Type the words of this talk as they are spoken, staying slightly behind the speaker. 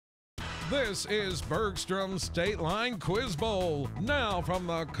This is Bergstrom's State Line Quiz Bowl. Now from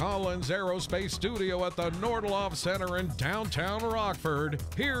the Collins Aerospace Studio at the Nordloff Center in downtown Rockford,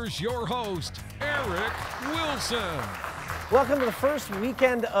 here's your host, Eric Wilson. Welcome to the first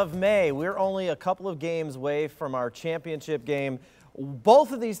weekend of May. We're only a couple of games away from our championship game.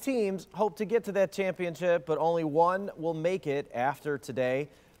 Both of these teams hope to get to that championship, but only one will make it after today.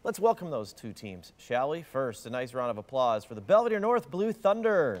 Let's welcome those two teams, shall we? First, a nice round of applause for the Belvidere North Blue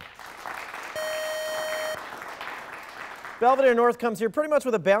Thunder. Belvidere North comes here pretty much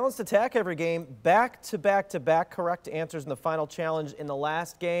with a balanced attack every game. Back-to-back-to-back correct answers in the final challenge in the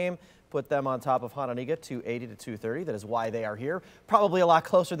last game put them on top of Hononegah 280 to 230. That is why they are here. Probably a lot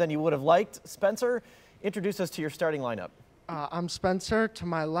closer than you would have liked. Spencer, introduce us to your starting lineup. I'm Spencer. To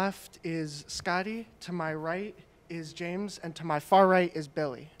my left is Scotty. To my right is James. And to my far right is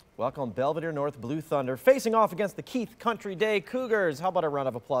Billy. Welcome, Belvidere North Blue Thunder, facing off against the Keith Country Day Cougars. How about a round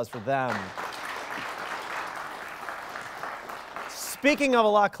of applause for them? Speaking of a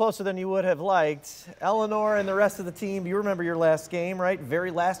lot closer than you would have liked, Eleanor and the rest of the team, you remember your last game, right?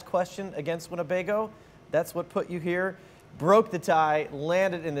 Very last question against Winnebago. That's what put you here. Broke the tie,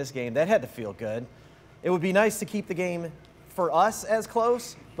 landed in this game. That had to feel good. It would be nice to keep the game for us as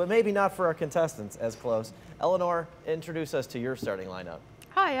close, but maybe not for our contestants as close. Eleanor, introduce us to your starting lineup.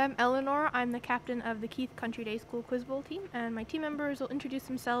 Hi, I'm Eleanor. I'm the captain of the Keith Country Day School Quiz Bowl team, and my team members will introduce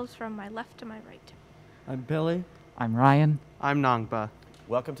themselves from my left to my right. I'm Billy. I'm Ryan. I'm Nangba.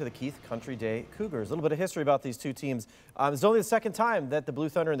 Welcome to the Keith Country Day Cougars. A little bit of history about these two teams. It's only the second time that the Blue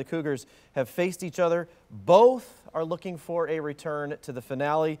Thunder and the Cougars have faced each other. Both are looking for a return to the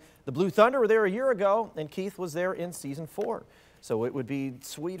finale. The Blue Thunder were there a year ago, and Keith was there in Season 4. So it would be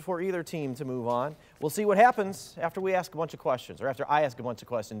sweet for either team to move on. We'll see what happens after we ask a bunch of questions, or after I ask a bunch of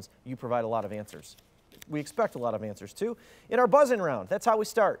questions, you provide a lot of answers. We expect a lot of answers, too. In our buzz-in round, that's how we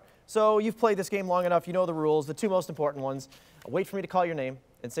start. So you've played this game long enough, you know the rules, the two most important ones. Wait for me to call your name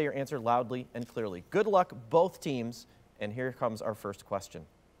and say your answer loudly and clearly. Good luck, both teams, and here comes our first question.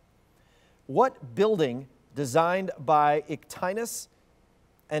 What building designed by Ictinus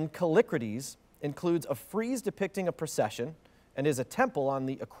and Callicrates includes a frieze depicting a procession and is a temple on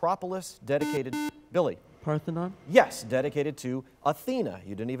the Acropolis dedicated, Billy? Parthenon? Yes, dedicated to Athena.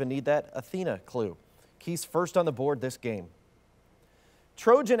 You didn't even need that Athena clue. Keith's first on the board this game.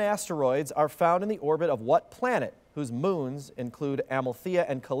 Trojan asteroids are found in the orbit of what planet, whose moons include Amalthea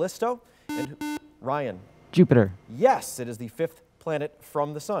and Callisto? And Ryan? Jupiter. Yes, it is the fifth planet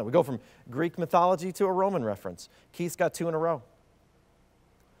from the sun. We go from Greek mythology to a Roman reference. Keith's got two in a row.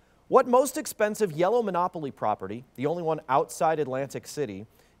 What most expensive yellow monopoly property, the only one outside Atlantic City,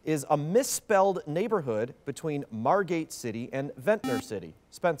 is a misspelled neighborhood between Margate City and Ventnor City?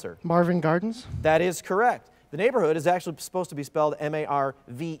 Spencer? Marvin Gardens? That is correct. The neighborhood is actually supposed to be spelled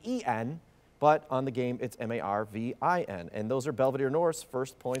M-A-R-V-E-N, but on the game it's M-A-R-V-I-N. And those are Belvidere North's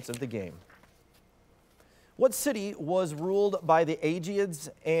first points of the game. What city was ruled by the Aegeans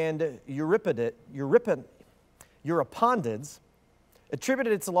and Eurypondids,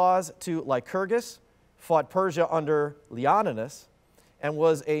 attributed its laws to Lycurgus, fought Persia under Leonidas, and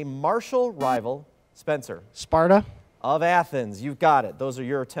was a martial rival, Spencer? Sparta? Of Athens. You've got it. Those are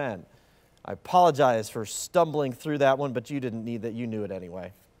your 10. I apologize for stumbling through that one, but you didn't need that. You knew it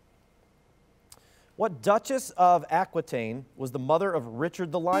anyway. What Duchess of Aquitaine was the mother of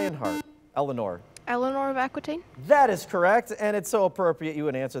Richard the Lionheart? Eleanor? Eleanor of Aquitaine? That is correct, and it's so appropriate you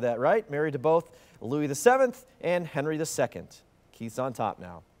would answer that right. Married to both Louis VII and Henry II. Keith's on top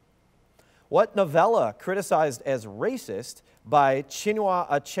now. What novella, criticized as racist by Chinua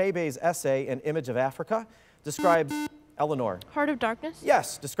Achebe's essay, An Image of Africa, describes, Eleanor? Heart of Darkness?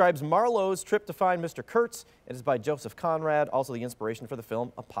 Yes, describes Marlowe's trip to find Mr. Kurtz. It is by Joseph Conrad, also the inspiration for the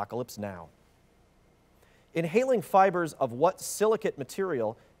film Apocalypse Now. Inhaling fibers of what silicate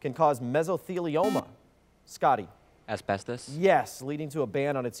material can cause mesothelioma? Scotty? Asbestos? Yes, leading to a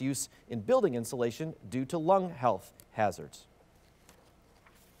ban on its use in building insulation due to lung health hazards.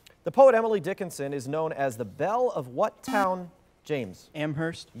 The poet Emily Dickinson is known as the belle of what town, James?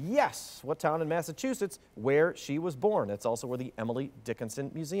 Amherst? Yes. What town in Massachusetts where she was born? That's also where the Emily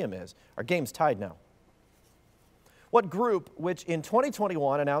Dickinson Museum is. Our game's tied now. What group, which in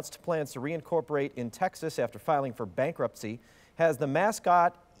 2021 announced plans to reincorporate in Texas after filing for bankruptcy, has the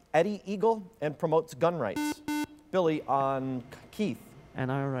mascot Eddie Eagle and promotes gun rights? Billy, on Keith?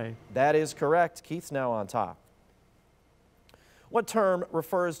 NRA. That is correct. Keith's now on top. What term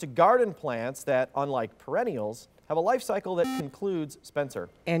refers to garden plants that, unlike perennials, have a life cycle that concludes, Spencer?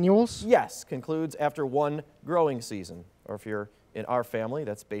 Annuals? Yes, concludes after one growing season. Or if you're in our family,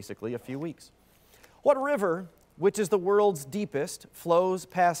 that's basically a few weeks. What river which is the world's deepest, flows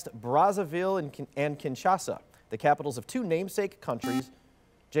past Brazzaville and Kinshasa, the capitals of two namesake countries.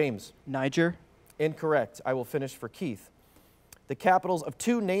 James. Niger. Incorrect. I will finish for Keith. The capitals of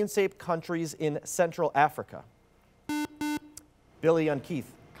two namesake countries in Central Africa. Billy on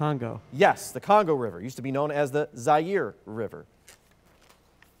Keith. Congo. Yes, the Congo River used to be known as the Zaire River.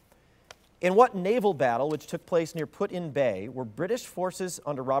 In what naval battle, which took place near Put-in Bay, were British forces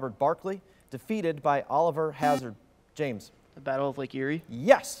under Robert Barclay defeated by Oliver Hazard? James. The Battle of Lake Erie.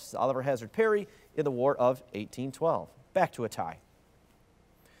 Yes, Oliver Hazard Perry in the War of 1812. Back to a tie.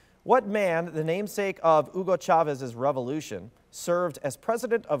 What man, the namesake of Hugo Chavez's revolution, served as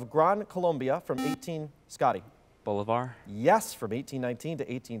president of Gran Colombia from Scotty? Bolivar. Yes, from 1819 to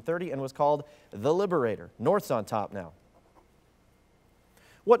 1830, and was called the Liberator. North's on top now.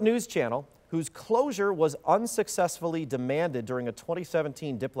 What news channel, whose closure was unsuccessfully demanded during a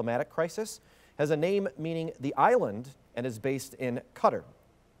 2017 diplomatic crisis, has a name meaning the island and is based in Qatar?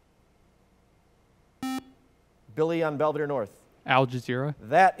 Billy on Belvidere North. Al Jazeera.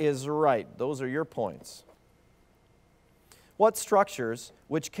 That is right. Those are your points. What structures,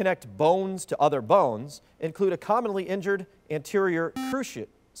 which connect bones to other bones, include a commonly injured anterior cruciate?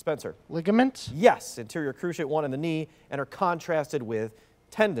 Spencer. Ligament? Yes, anterior cruciate, one in the knee, and are contrasted with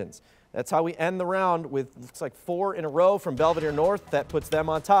tendons. That's how we end the round with, looks like 4 in a row from Belvidere North. That puts them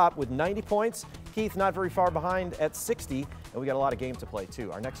on top with 90 points. Keith not very far behind at 60, and we got a lot of games to play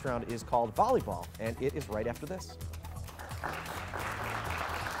too. Our next round is called volleyball, and it is right after this.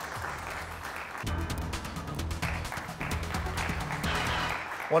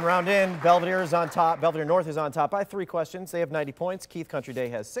 One round in, Belvidere is on top. Belvidere North is on top by 3 questions. They have 90 points. Keith Country Day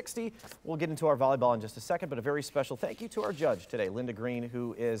has 60. We'll get into our volleyball in just a second, but a very special thank you to our judge today, Linda Green,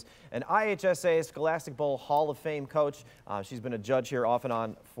 who is an IHSA Scholastic Bowl Hall of Fame coach. She's been a judge here off and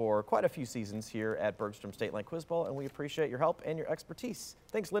on for quite a few seasons here at Bergstrom State Line Quiz Bowl, and we appreciate your help and your expertise.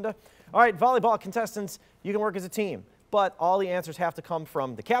 Thanks, Linda. All right, volleyball contestants, you can work as a team, but all the answers have to come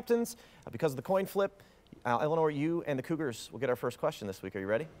from the captains because of the coin flip. Eleanor, you and the Cougars will get our first question this week. Are you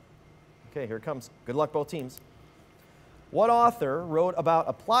ready? Okay, here it comes. Good luck, both teams. What author wrote about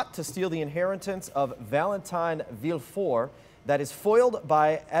a plot to steal the inheritance of Valentine Villefort that is foiled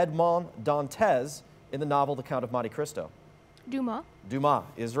by Edmond Dantes in the novel The Count of Monte Cristo? Dumas. Dumas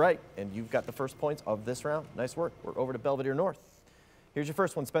is right, and you've got the first points of this round. Nice work. We're over to Belvidere North. Here's your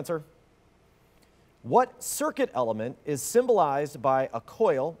first one, Spencer. What circuit element is symbolized by a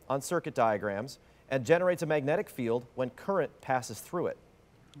coil on circuit diagrams and generates a magnetic field when current passes through it?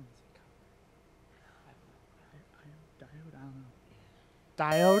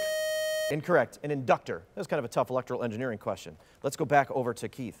 Diode? Incorrect. An inductor. That was kind of a tough electrical engineering question. Let's go back over to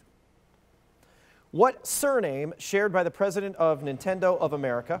Keith. What surname shared by the president of Nintendo of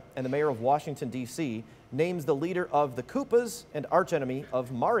America and the mayor of Washington, D.C. names the leader of the Koopas and archenemy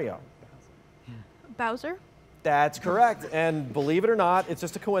of Mario? Bowser. That's correct. And believe it or not, it's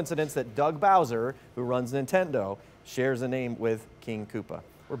just a coincidence that Doug Bowser, who runs Nintendo, shares a name with King Koopa.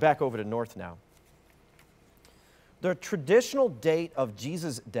 We're back over to North now. The traditional date of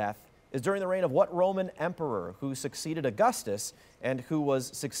Jesus' death is during the reign of what Roman emperor who succeeded Augustus and who was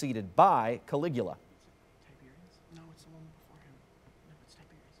succeeded by Caligula? Tiberius? No, it's the one before him. No, it's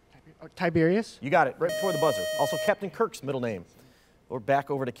Tiberius. Oh, Tiberius? You got it, right before the buzzer. Also Captain Kirk's middle name. We're back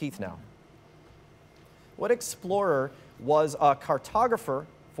over to Keith now. What explorer was a cartographer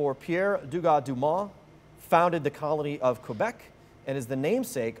for Pierre Dugas-Dumont, founded the colony of Quebec, and is the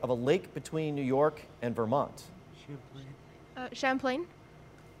namesake of a lake between New York and Vermont? Champlain.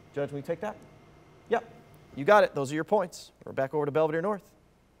 Judge, will you take that? Yep, you got it. Those are your points. We're back over to Belvidere North.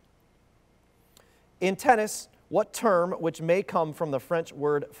 In tennis, what term, which may come from the French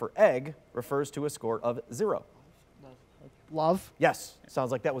word for egg, refers to a score of 0? Love? Yes,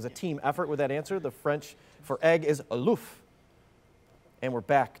 sounds like that was a team effort with that answer. The French for egg is alouf. And we're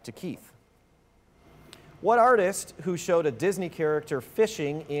back to Keith. What artist who showed a Disney character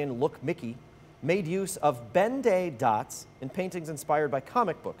fishing in Look Mickey made use of Ben-Day dots in paintings inspired by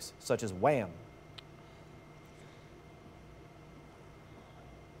comic books, such as Wham?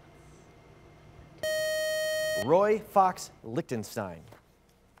 Roy Fox Lichtenstein.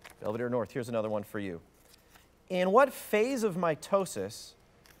 Belvidere North, here's another one for you. In what phase of mitosis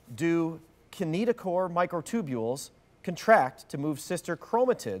do kinetochore microtubules contract to move sister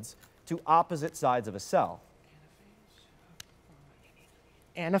chromatids to opposite sides of a cell?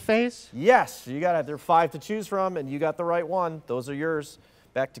 Anaphase? Yes, you got it. There are 5 to choose from, and you got the right one. Those are yours.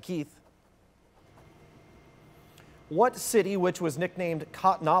 Back to Keith. What city, which was nicknamed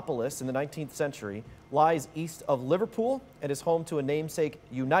Cottonopolis in the 19th century, lies east of Liverpool and is home to a namesake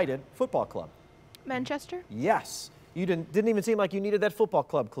United football club? Manchester. Yes. You didn't even seem like you needed that football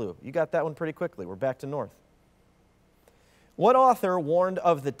club clue. You got that one pretty quickly. We're back to north. What author warned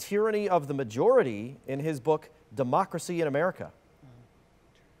of the tyranny of the majority in his book, Democracy in America?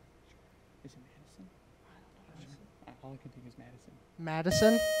 Is it Madison? I don't know. All I can think is Madison.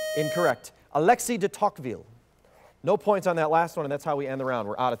 Madison. Incorrect. Alexis de Tocqueville. No points on that last one, and that's how we end the round.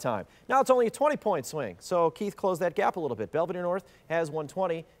 We're out of time. Now it's only a 20-point swing, so Keith closed that gap a little bit. Belvidere North has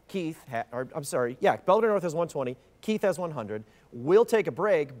 120. Belvidere North has 120. Keith has 100. We'll take a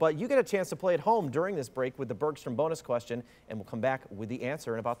break, but you get a chance to play at home during this break with the Bergstrom bonus question, and we'll come back with the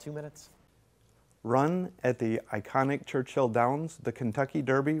answer in about 2 minutes. Run at the iconic Churchill Downs, the Kentucky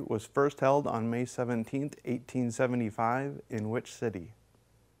Derby was first held on May 17, 1875, in which city?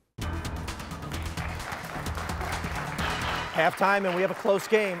 Halftime, and we have a close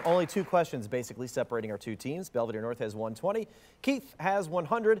game. Only 2 questions basically separating our 2 teams. Belvidere North has 120. Keith has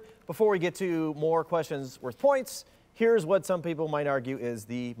 100. Before we get to more questions worth points, here's what some people might argue is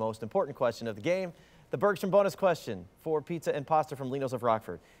the most important question of the game. The Bergstrom bonus question for pizza and pasta from Lino's of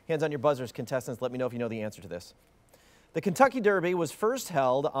Rockford. Hands on your buzzers, contestants. Let me know if you know the answer to this. The Kentucky Derby was first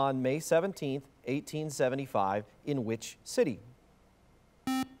held on May 17, 1875, in which city?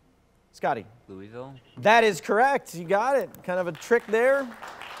 Scotty. Louisville. That is correct. You got it. Kind of a trick there.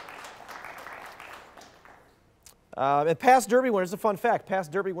 And past Derby winners, a fun fact,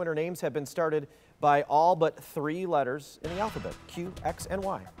 past Derby winner names have been started by all but 3 letters in the alphabet, Q, X, and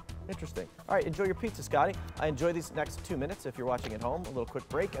Y. Interesting. All right, enjoy your pizza, Scotty. I enjoy these next 2 minutes if you're watching at home. A little quick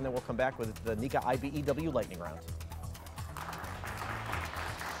break, and then we'll come back with the NECA IBEW lightning round.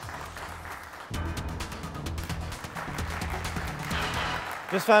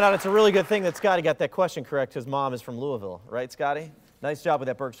 Just found out it's a really good thing that Scotty got that question correct. His mom is from Louisville, right, Scotty? Nice job with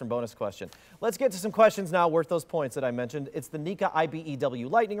that Bergstrom bonus question. Let's get to some questions now worth those points that I mentioned. It's the NECA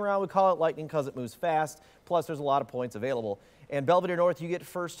IBEW lightning round. We call it lightning because it moves fast, plus there's a lot of points available. And Belvidere North, you get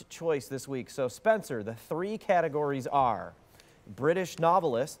first choice this week. So Spencer, the 3 categories are British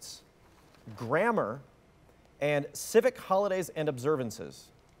novelists, grammar, and civic holidays and observances.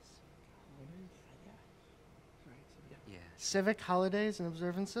 Civic holidays and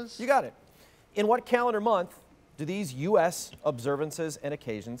observances? You got it. In what calendar month do these U.S. observances and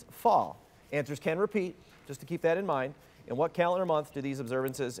occasions fall? Answers can repeat, just to keep that in mind. In what calendar month do these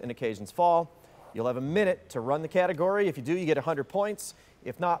observances and occasions fall? You'll have a minute to run the category. If you do, you get 100 points.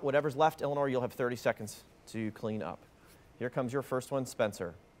 If not, whatever's left, Eleanor, you'll have 30 seconds to clean up. Here comes your first one,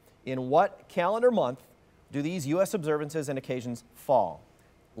 Spencer. In what calendar month do these U.S. observances and occasions fall?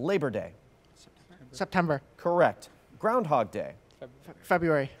 Labor Day. September. Correct. Groundhog Day.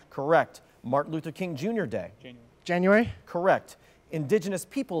 February. Correct. Martin Luther King Jr. Day. January. Correct. Indigenous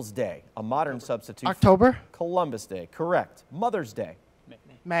Peoples Day, a modern substitute. October. Columbus Day. Correct. Mother's Day.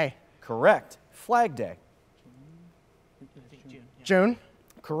 May. Correct. Flag Day. June.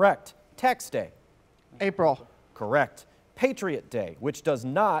 Correct. Tax Day. April. Correct. Patriot Day, which does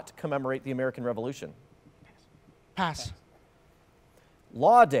not commemorate the American Revolution. Pass.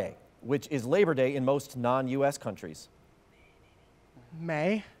 Law Day, which is Labor Day in most non-U.S. countries.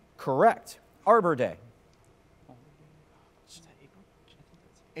 May. Correct. Arbor Day.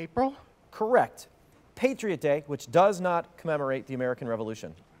 April. Correct. Patriot Day, which does not commemorate the American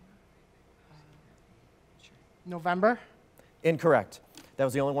Revolution. November. Incorrect. That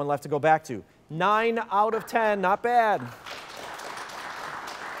was the only one left to go back to. 9 out of 10, not bad.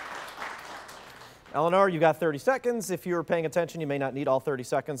 Eleanor, you got 30 seconds. If you were paying attention, you may not need all 30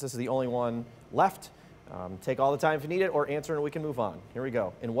 seconds. This is the only one left. Take all the time if you need it, or answer and we can move on. Here we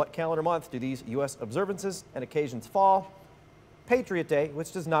go. In what calendar month do these U.S. observances and occasions fall? Patriot Day,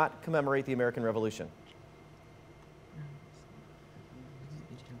 which does not commemorate the American Revolution.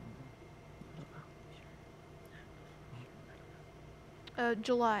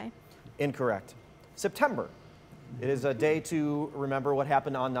 July. Incorrect. September. It is a day to remember what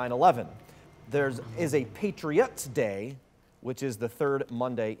happened on 9/11. There is a Patriots Day, which is the 3rd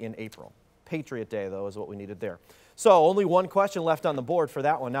Monday in April. Patriot Day, though, is what we needed there. So only one question left on the board for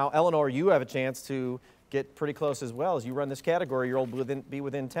that one. Now, Eleanor, you have a chance to get pretty close as well. As you run this category, you'll be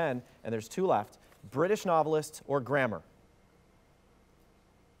within 10, and there's 2 left. British novelist or grammar?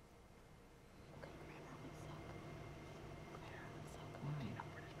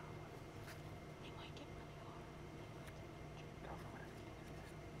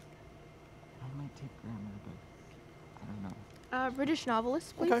 I might take grammar, but I don't know. British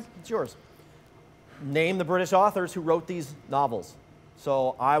novelist, please. Okay, it's yours. Name the British authors who wrote these novels.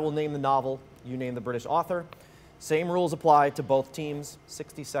 So I will name the novel, you name the British author. Same rules apply to both teams.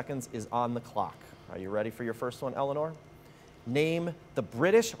 60 seconds is on the clock. Are you ready for your first one, Eleanor? Name the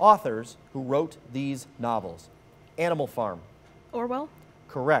British authors who wrote these novels. Animal Farm. Orwell.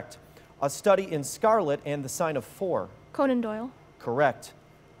 Correct. A Study in Scarlet and the Sign of Four. Conan Doyle. Correct.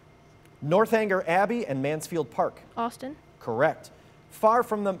 Northanger Abbey and Mansfield Park. Austen. Correct. Far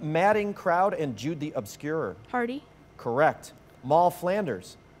from the Madding Crowd and Jude the Obscurer. Hardy. Correct. Moll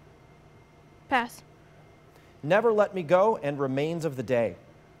Flanders. Pass. Never Let Me Go and Remains of the Day.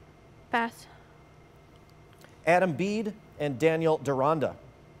 Pass. Adam Bede and Daniel Deronda.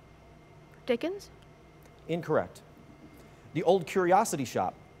 Dickens. Incorrect. The Old Curiosity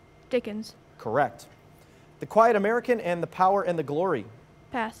Shop. Dickens. Correct. The Quiet American and The Power and the Glory.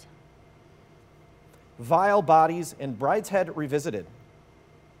 Pass. Vile Bodies and Brideshead Revisited.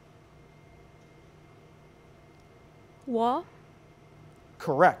 Waugh.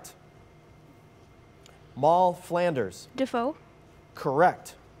 Correct. Moll Flanders. Defoe.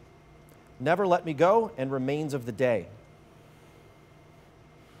 Correct. Never Let Me Go and Remains of the Day.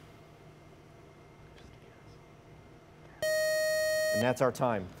 And that's our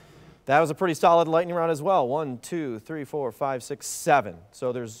time. That was a pretty solid lightning round as well. 1, 2, 3, 4, 5, 6, 7.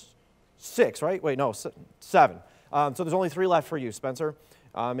 So there's 6, right? Wait, no, 7. So there's only 3 left for you, Spencer.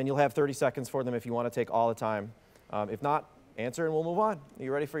 And you'll have 30 seconds for them if you want to take all the time. If not, answer and we'll move on. Are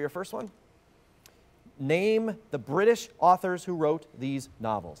you ready for your first one? Name the British authors who wrote these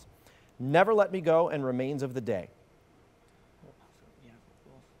novels. Never Let Me Go and Remains of the Day.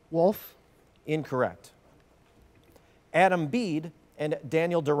 Wolf. Incorrect. Adam Bede and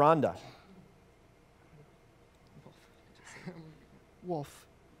Daniel Deronda. Wolf.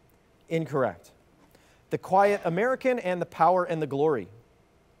 Incorrect. The Quiet American and The Power and the Glory.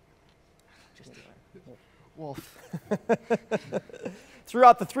 Wolf. Threw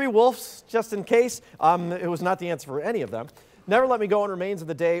out the 3 wolves, just in case. It was not the answer for any of them. Never Let Me Go and Remains of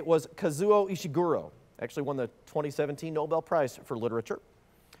the Day was Kazuo Ishiguro. Actually won the 2017 Nobel Prize for Literature.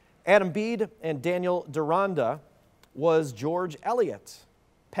 Adam Bede and Daniel Deronda was George Eliot,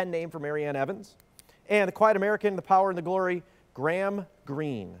 pen name for Marianne Evans. And The Quiet American, The Power and the Glory, Graham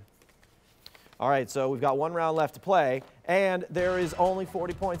Greene. All right, so we've got 1 round left to play, and there is only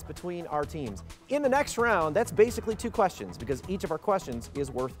 40 points between our teams. In the next round, that's basically 2 questions, because each of our questions is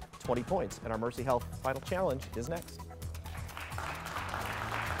worth 20 points, and our Mercy Health Final Challenge is next.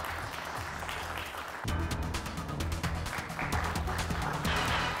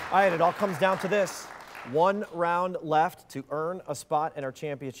 All right, it all comes down to this. 1 round left to earn a spot in our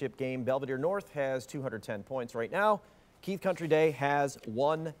championship game. Belvidere North has 210 points right now. Keith Country Day has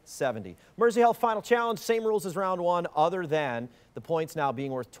 170. Mercy Health Final Challenge, same rules as round 1, other than the points now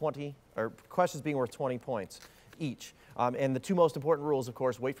being worth 20, or questions being worth 20 points each. And the 2 most important rules, of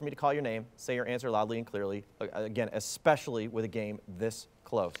course, wait for me to call your name, say your answer loudly and clearly, again, especially with a game this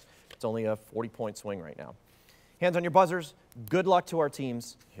close. It's only a 40-point swing right now. Hands on your buzzers. Good luck to our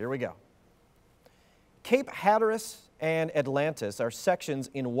teams. Here we go. Cape Hatteras and Atlantis are sections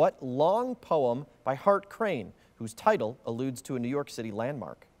in what long poem by Hart Crane, whose title alludes to a New York City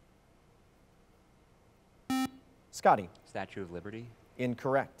landmark? Scotty. Statue of Liberty.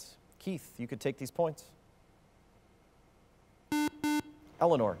 Incorrect. Keith, you could take these points.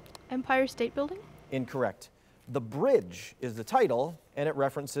 Eleanor. Empire State Building. Incorrect. The Bridge is the title, and it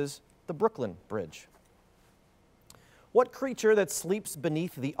references the Brooklyn Bridge. What creature that sleeps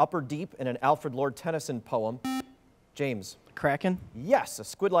beneath the upper deep in an Alfred Lord Tennyson poem? James. Kraken? Yes, a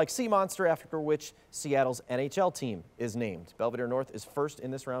squid-like sea monster after which Seattle's NHL team is named. Belvidere North is first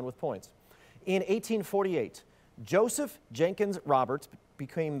in this round with points. In 1848, Joseph Jenkins Roberts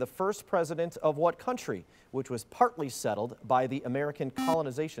became the first president of what country, which was partly settled by the American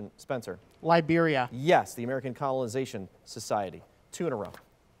colonization? Spencer. Liberia. Yes, the American Colonization Society. 2 in a row.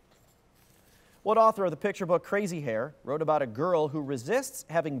 What author of the picture book Crazy Hair wrote about a girl who resists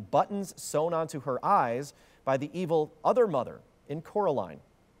having buttons sewn onto her eyes by the evil other mother in Coraline?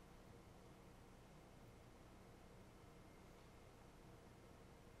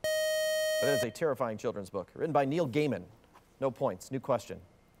 That is a terrifying children's book, written by Neil Gaiman. No points. New question.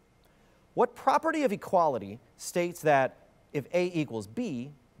 What property of equality states that if A equals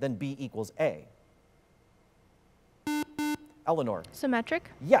B, then B equals A? Eleanor.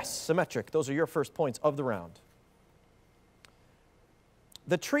 Symmetric. Yes, symmetric. Those are your first points of the round.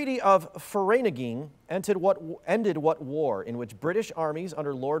 The Treaty of Vereeniging ended what war in which British armies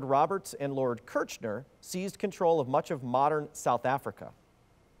under Lord Roberts and Lord Kirchner seized control of much of modern South Africa?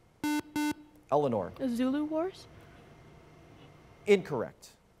 Eleanor. The Zulu Wars. Incorrect.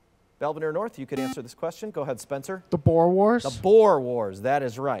 Belvidere North, you could answer this question. Go ahead, Spencer. The Boer Wars. The Boer Wars, that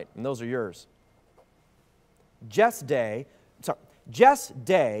is right, and those are yours. Jess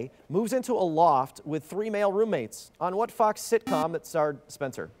Day moves into a loft with 3 male roommates. On what Fox sitcom that starred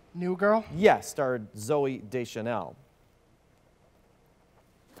Spencer? New Girl. Yes, starred Zoe Deschanel.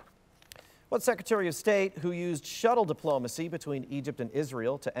 What Secretary of State, who used shuttle diplomacy between Egypt and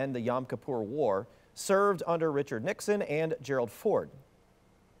Israel to end the Yom Kippur War, served under Richard Nixon and Gerald Ford?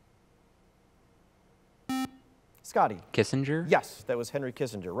 Scotty. Kissinger? Yes, that was Henry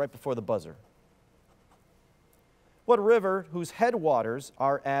Kissinger, right before the buzzer. What river, whose headwaters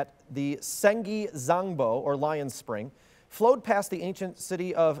are at the Sengi Zangbo, or Lion Spring, flowed past the ancient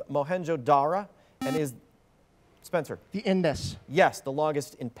city of Mohenjo-Daro and is, Spencer? The Indus. Yes, the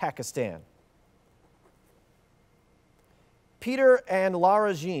longest in Pakistan. Peter and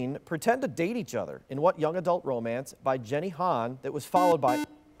Lara Jean pretend to date each other in what young adult romance by Jenny Han that was followed by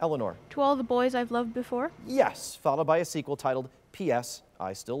Eleanor? To All the Boys I've Loved Before. Yes, followed by a sequel titled P.S.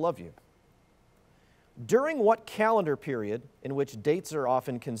 I Still Love You. During what calendar period, in which dates are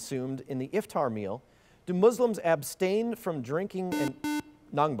often consumed in the iftar meal, do Muslims abstain from drinking and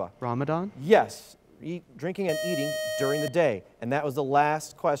nangba? Ramadan? Yes, drinking and eating during the day. And that was the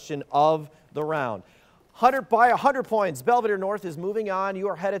last question of the round. 100 points. Belvidere North is moving on. You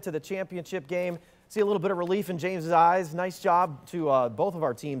are headed to the championship game. See a little bit of relief in James's eyes. Nice job to both of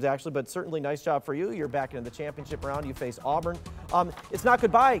our teams, actually, but certainly nice job for you. You're back into the championship round. You face Auburn. It's not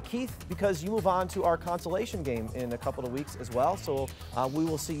goodbye, Keith, because you move on to our consolation game in a couple of weeks as well. So we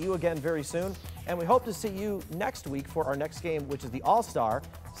will see you again very soon. And we hope to see you next week for our next game, which is the All-Star.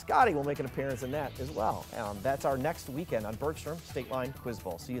 Scotty will make an appearance in that as well. That's our next weekend on Bergstrom State Line Quiz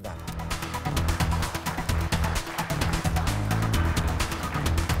Bowl. See you then.